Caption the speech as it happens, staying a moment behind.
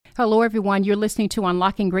Hello, everyone. You're listening to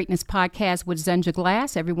Unlocking Greatness Podcast with Zenja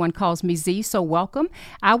Glass. Everyone calls me Z, so welcome.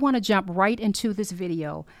 I want to jump right into this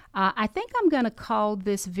video. I think I'm going to call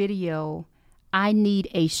this video, I Need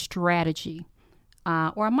a Strategy,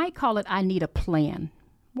 or I might call it, I Need a Plan.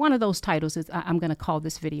 One of those titles is I'm going to call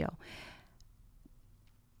this video.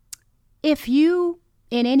 If you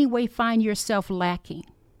in any way find yourself lacking,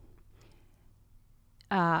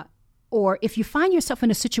 or if you find yourself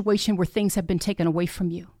in a situation where things have been taken away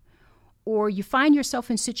from you, or you find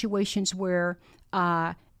yourself in situations where,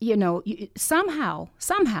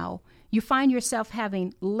 somehow you find yourself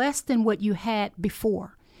having less than what you had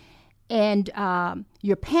before. And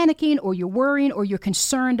you're panicking or you're worrying or you're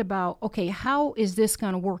concerned about, okay, how is this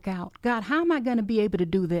going to work out? God, how am I going to be able to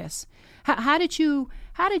do this? How did you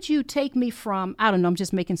take me from, I don't know, I'm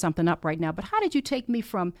just making something up right now, but how did you take me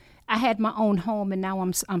from, I had my own home and now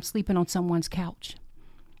I'm sleeping on someone's couch?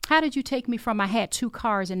 How did you take me from, I had 2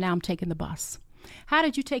 cars and now I'm taking the bus? How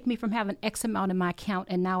did you take me from having X amount in my account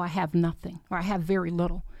and now I have nothing, or I have very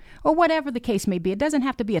little, or whatever the case may be? It doesn't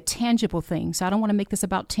have to be a tangible thing. So I don't want to make this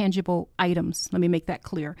about tangible items. Let me make that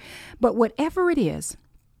clear. But whatever it is,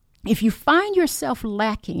 if you find yourself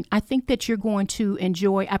lacking, I think that you're going to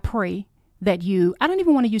enjoy, I pray that I don't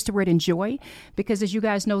even want to use the word enjoy, because as you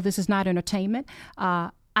guys know, this is not entertainment.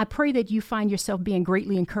 I pray that you find yourself being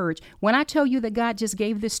greatly encouraged. When I tell you that God just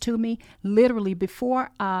gave this to me, literally before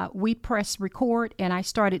we pressed record and I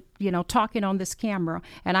started, talking on this camera,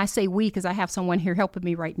 and I say we because I have someone here helping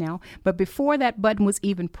me right now. But before that button was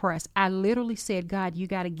even pressed, I literally said, God, you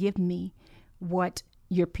got to give me what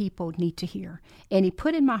your people need to hear. And he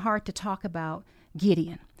put in my heart to talk about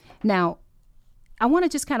Gideon. Now, I want to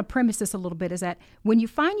just kind of premise this a little bit, is that when you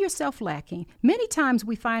find yourself lacking, many times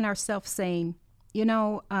we find ourselves saying,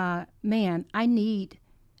 man, I need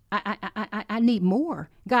more.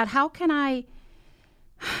 God, how can I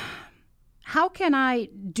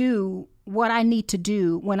do what I need to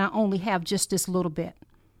do when I only have just this little bit?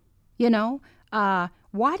 Why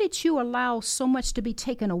did you allow so much to be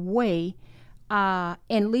taken away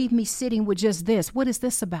and leave me sitting with just this? What is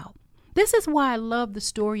this about? This is why I love the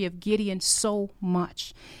story of Gideon so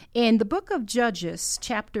much. In the book of Judges,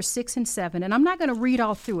 chapter 6 and 7, and I'm not going to read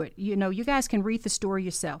all through it. You guys can read the story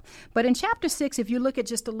yourself. But in chapter 6, if you look at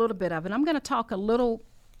just a little bit of it, I'm going to talk a little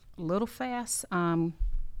fast,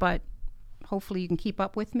 but hopefully you can keep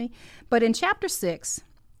up with me. But in chapter 6,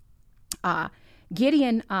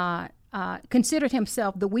 Gideon considered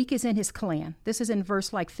himself the weakest in his clan. This is in verse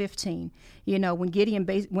 15. When Gideon,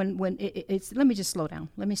 let me just slow down.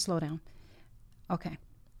 Let me slow down. Okay.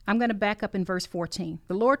 I'm going to back up in verse 14.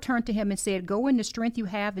 The Lord turned to him and said, go in the strength you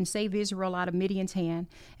have and save Israel out of Midian's hand.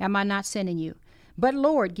 Am I not sending you? But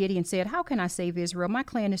Lord, Gideon said, how can I save Israel? My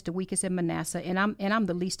clan is the weakest in Manasseh, and I'm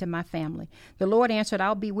the least in my family. The Lord answered,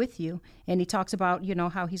 I'll be with you. And he talks about,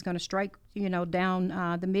 how he's going to strike,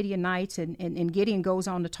 down the Midianites. And Gideon goes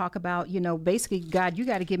on to talk about, basically, God, you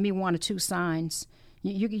got to give me 1 or 2 signs.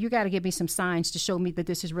 You got to give me some signs to show me that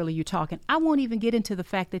this is really you talking. I won't even get into the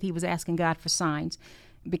fact that he was asking God for signs,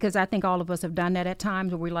 because I think all of us have done that at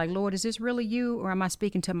times where we're like, Lord, is this really you, or am I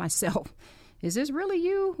speaking to myself? Is this really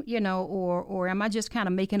you, or am I just kind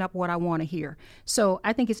of making up what I want to hear? So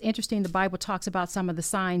I think it's interesting. The Bible talks about some of the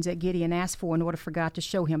signs that Gideon asked for in order for God to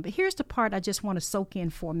show him. But here's the part I just want to soak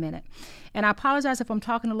in for a minute. And I apologize if I'm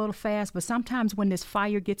talking a little fast, but sometimes when this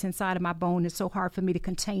fire gets inside of my bone, it's so hard for me to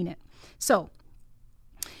contain it. So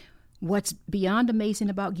what's beyond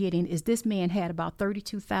amazing about Gideon is this man had about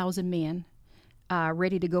 32,000 men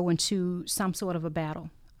ready to go into some sort of a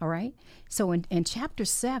battle. All right. So in chapter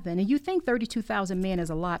 7, and you think 32,000 men is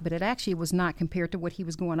a lot, but it actually was not compared to what he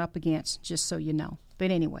was going up against, just so you know. But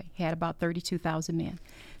anyway, he had about 32,000 men.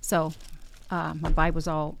 So my Bible's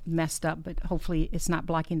all messed up, but hopefully it's not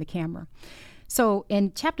blocking the camera. So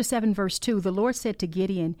in chapter 7, verse 2, the Lord said to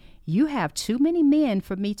Gideon, you have too many men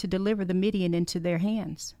for me to deliver the Midian into their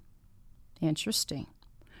hands. Interesting.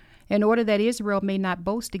 In order that Israel may not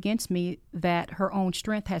boast against me that her own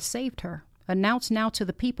strength has saved her. Announce now to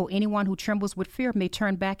the people, anyone who trembles with fear may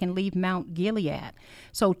turn back and leave Mount Gilead.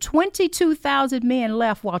 So 22,000 men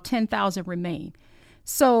left while 10,000 remain.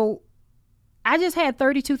 So I just had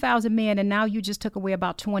 32,000 men, and now you just took away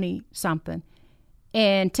about 20 something,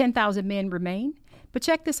 and 10,000 men remain. But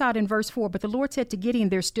check this out in verse 4. But the Lord said to Gideon,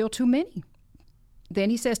 there's still too many. Then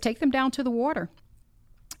he says, take them down to the water,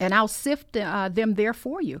 and I'll sift them there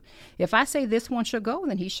for you. If I say this one shall go,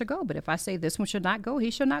 then he shall go. But if I say this one shall not go, he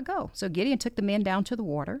shall not go. So Gideon took the men down to the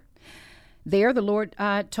water. There the Lord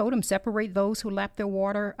told him, separate those who lap the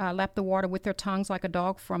water with their tongues like a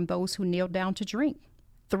dog from those who kneel down to drink.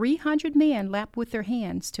 300 men lapped with their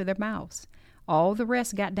hands to their mouths. All the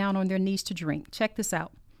rest got down on their knees to drink. Check this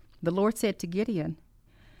out. The Lord said to Gideon,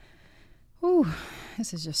 ooh,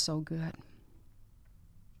 this is just so good.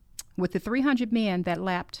 With the 300 men that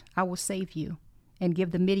lapped, I will save you and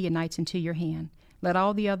give the Midianites into your hand. Let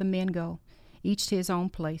all the other men go, each to his own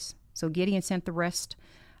place. So Gideon sent the rest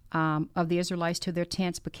of the Israelites to their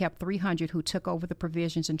tents, but kept 300 who took over the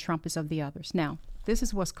provisions and trumpets of the others. Now, this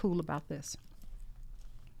is what's cool about this.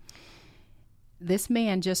 This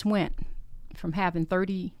man just went from having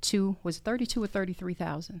 32 or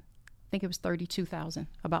 33,000? I think it was 32,000,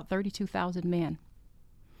 about 32,000 men.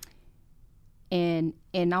 And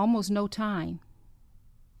in almost no time,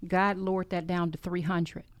 God lowered that down to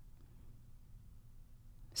 300.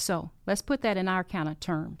 So let's put that in our kind of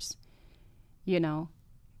terms. You know,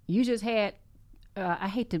 you just had, I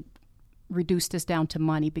hate to reduce this down to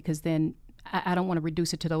money because then I don't want to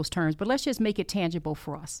reduce it to those terms, but let's just make it tangible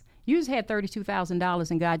for us. You just had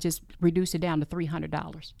 $32,000 and God just reduced it down to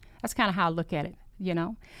 $300. That's kind of how I look at it, you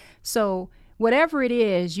know. So whatever it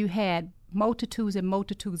is, you had multitudes and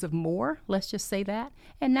multitudes of more, let's just say that,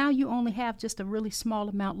 and now you only have just a really small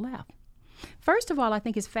amount left. First of all, I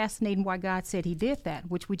think it's fascinating why God said he did that,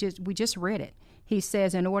 which we just read it. He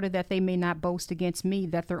says, in order that they may not boast against me,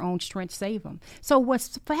 that their own strength save them. So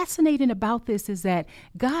what's fascinating about this is that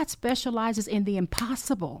God specializes in the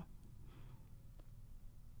impossible.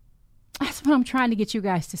 That's what I'm trying to get you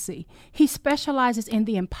guys to see. He specializes in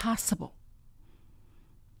the impossible.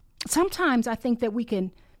 Sometimes I think that we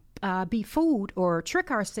can be fooled or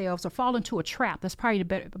trick ourselves or fall into a trap. That's probably a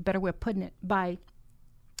better way of putting it, by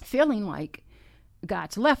feeling like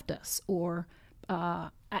God's left us, or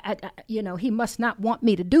he must not want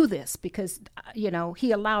me to do this because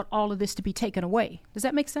he allowed all of this to be taken away. Does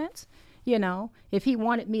that make sense? If he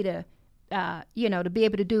wanted me to to be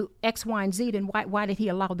able to do X, Y, and Z, then why did he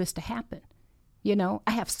allow this to happen?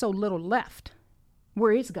 I have so little left.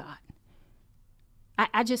 Where is God?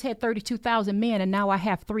 I just had 32,000 men and now I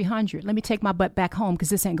have 300. Let me take my butt back home because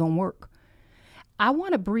this ain't gonna work. I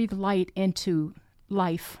want to breathe light into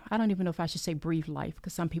life. I don't even know if I should say breathe life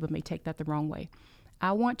because some people may take that the wrong way.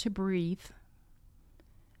 I want to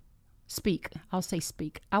speak. I'll say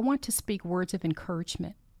speak. I want to speak words of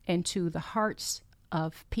encouragement into the hearts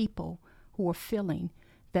of people who are feeling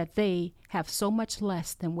that they have so much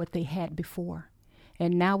less than what they had before.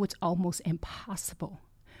 And now it's almost impossible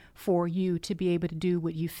for you to be able to do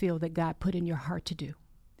what you feel that God put in your heart to do.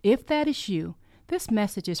 If that is you, this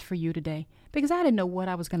message is for you today, because I didn't know what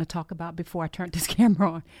I was going to talk about before I turned this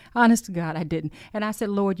camera on. Honest to God, I didn't. And I said,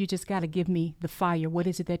 Lord, you just got to give me the fire. What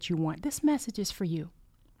is it that you want? This message is for you.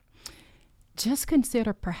 Just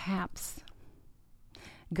consider perhaps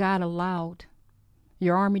God allowed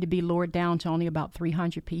your army to be lowered down to only about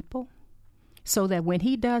 300 people so that when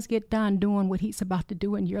he does get done doing what he's about to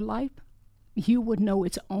do in your life, you would know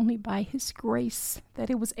it's only by his grace that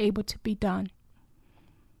it was able to be done.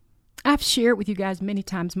 I've shared with you guys many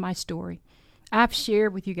times my story. I've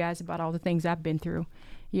shared with you guys about all the things I've been through,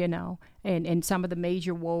 and some of the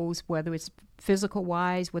major woes, whether it's physical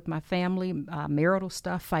wise with my family, marital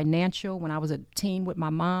stuff, financial, when I was a teen with my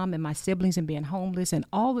mom and my siblings and being homeless, and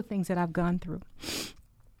all the things that I've gone through.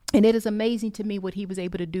 And it is amazing to me what he was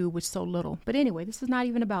able to do with so little. But anyway, this is not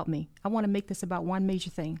even about me. I want to make this about one major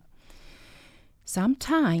thing.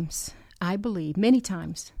 Sometimes, I believe, many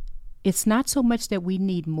times, it's not so much that we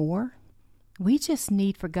need more. We just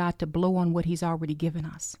need for God to blow on what he's already given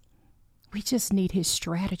us. We just need his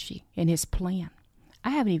strategy and his plan. I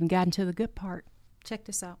haven't even gotten to the good part. Check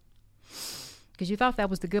this out. Because you thought that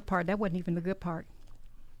was the good part. That wasn't even the good part.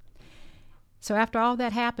 So after all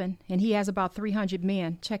that happened, and he has about 300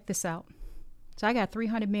 men, check this out. So I got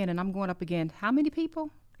 300 men, and I'm going up against how many people?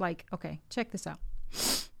 Okay, check this out.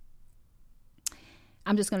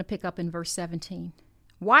 I'm just going to pick up in verse 17.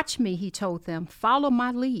 Watch me, he told them. Follow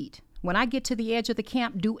my lead. When I get to the edge of the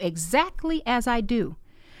camp, do exactly as I do.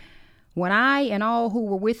 When I and all who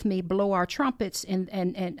were with me blow our trumpets, and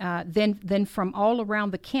then from all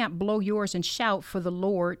around the camp blow yours and shout for the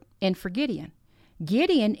Lord and for Gideon.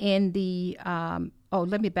 Gideon in the,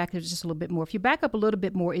 let me back up just a little bit more. If you back up a little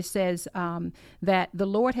bit more, it says that the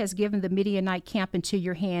Lord has given the Midianite camp into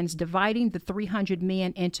your hands, dividing the 300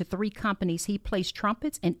 men into 3 companies. He placed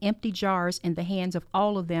trumpets and empty jars in the hands of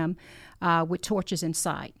all of them with torches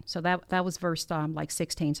inside. So that was verse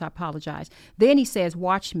 16, so I apologize. Then he says,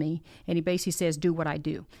 watch me, and he basically says, do what I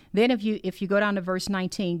do. Then if you go down to verse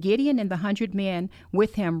 19, Gideon and the 100 men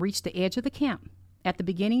with him reached the edge of the camp at the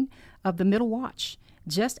beginning of the middle watch,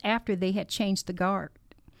 just after they had changed the guard.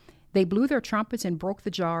 They blew their trumpets and broke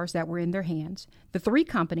the jars that were in their hands. The 3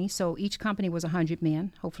 companies, so each company was 100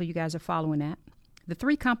 men. Hopefully you guys are following that. The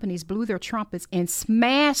three companies blew their trumpets and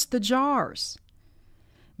smashed the jars.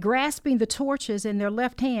 Grasping the torches in their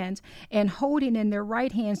left hands and holding in their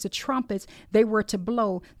right hands the trumpets they were to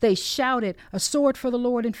blow, they shouted, "A sword for the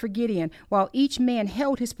Lord and for Gideon." While each man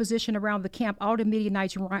held his position around the camp, all the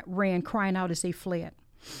Midianites ran, crying out as they fled.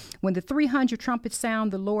 When the 300 trumpets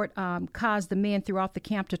sound, the Lord caused the men throughout the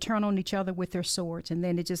camp to turn on each other with their swords. And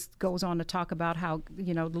then it just goes on to talk about how,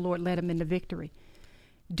 the Lord led them into victory.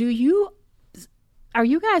 Are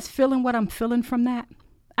you guys feeling what I'm feeling from that?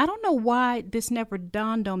 I don't know why this never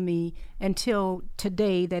dawned on me until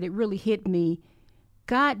today that it really hit me.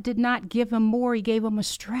 God did not give them more. He gave them a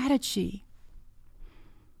strategy.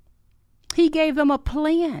 He gave them a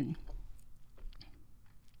plan.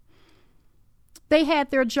 They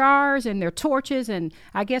had their jars and their torches, and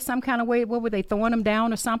I guess some kind of way, what were they, throwing them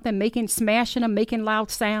down or something, smashing them, making loud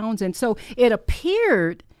sounds. And so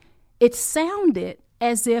it sounded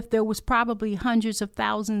as if there was probably hundreds of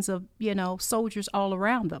thousands of, soldiers all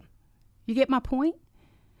around them. You get my point?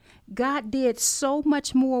 God did so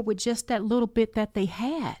much more with just that little bit that they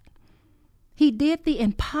had. He did the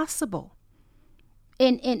impossible.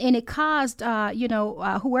 And it caused,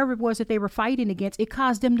 whoever it was that they were fighting against, it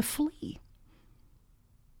caused them to flee.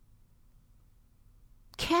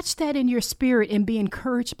 Catch that in your spirit and be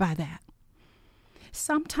encouraged by that.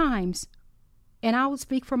 Sometimes, and I will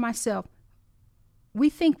speak for myself, we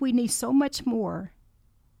think we need so much more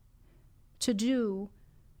to do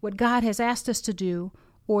what God has asked us to do,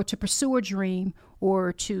 or to pursue a dream,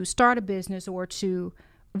 or to start a business, or to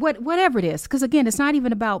whatever it is. Because again, it's not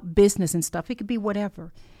even about business and stuff. It could be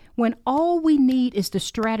whatever. When all we need is the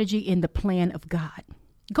strategy and the plan of God.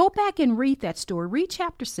 Go back and read that story. Read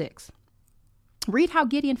chapter 6. Read how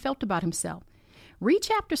Gideon felt about himself. Read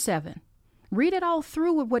chapter 7. Read it all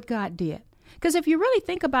through with what God did. Because if you really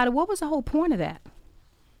think about it, what was the whole point of that?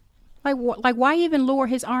 Like why even lower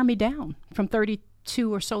his army down from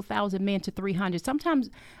 32 or so thousand men to 300? Sometimes,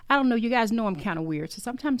 I don't know, you guys know I'm kind of weird. So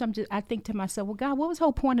sometimes I think to myself, well, God, what was the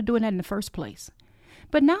whole point of doing that in the first place?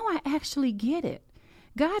 But now I actually get it.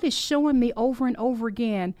 God is showing me over and over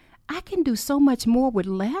again, I can do so much more with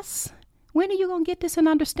less. When are you going to get this and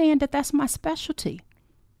understand that that's my specialty?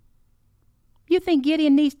 You think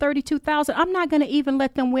Gideon needs 32,000? I'm not going to even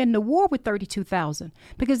let them win the war with 32,000,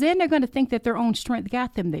 because then they're going to think that their own strength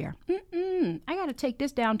got them there. I got to take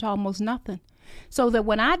this down to almost nothing, so that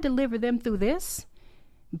when I deliver them through this,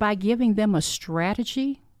 by giving them a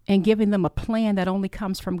strategy and giving them a plan that only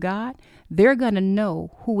comes from God, they're going to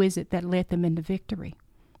know who is it that led them into victory.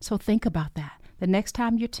 So think about that. The next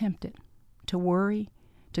time you're tempted to worry,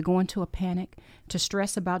 to go into a panic, to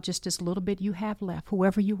stress about just this little bit you have left,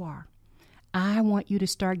 whoever you are, I want you to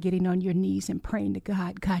start getting on your knees and praying to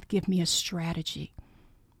God. God, give me a strategy.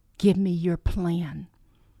 Give me your plan.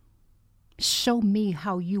 Show me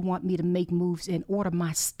how you want me to make moves and order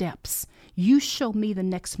my steps. You show me the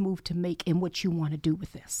next move to make and what you want to do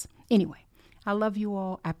with this. Anyway, I love you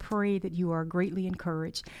all. I pray that you are greatly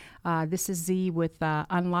encouraged. This is Z with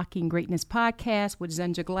Unlocking Greatness Podcast with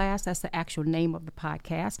Zenja Glass. That's the actual name of the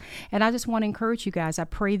podcast. And I just want to encourage you guys. I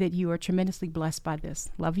pray that you are tremendously blessed by this.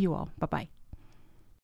 Love you all. Bye-bye.